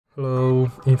Hello,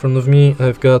 in front of me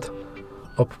I've got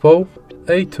OPPO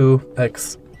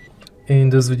A2x. In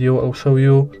this video I'll show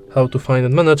you how to find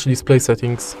and manage display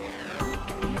settings.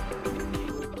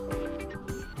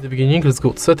 In the beginning, let's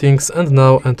go to settings and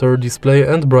now enter display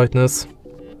and brightness.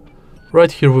 Right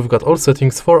here we've got all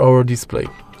settings for our display.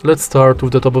 Let's start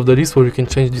with the top of the list where we can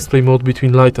change display mode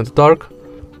between light and dark.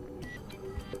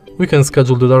 We can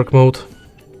schedule the dark mode,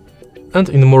 and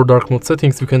in more dark mode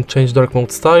settings we can change dark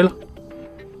mode style.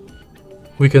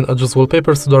 We can adjust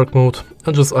wallpapers to dark mode,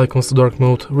 adjust icons to dark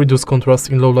mode, reduce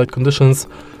contrast in low light conditions,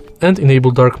 and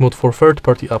enable dark mode for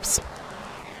third-party apps.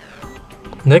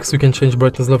 Next, we can change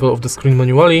brightness level of the screen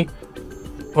manually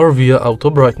or via auto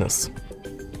brightness.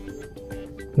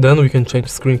 Then we can change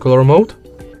screen color mode,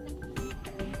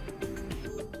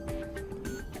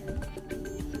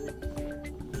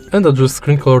 and adjust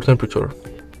screen color temperature.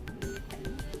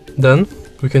 Then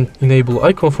we can enable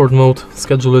eye comfort mode,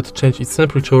 schedule it, change its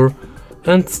temperature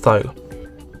and style.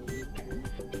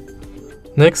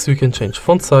 Next we can change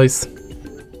font size,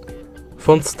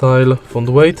 font style, font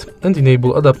weight, and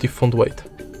enable adaptive font weight.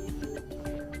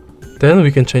 Then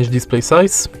we can change display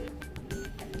size,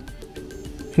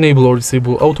 enable or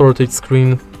disable auto rotate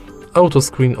screen, auto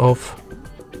screen off,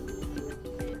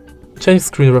 change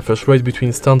screen refresh rate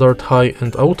between standard, high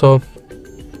and auto,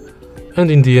 and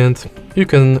in the end you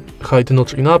can hide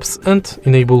notch in apps and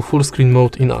enable full screen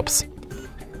mode in apps.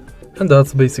 And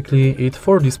that's basically it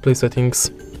for display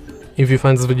settings. If you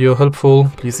find this video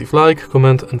helpful, please leave like,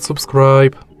 comment and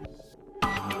subscribe.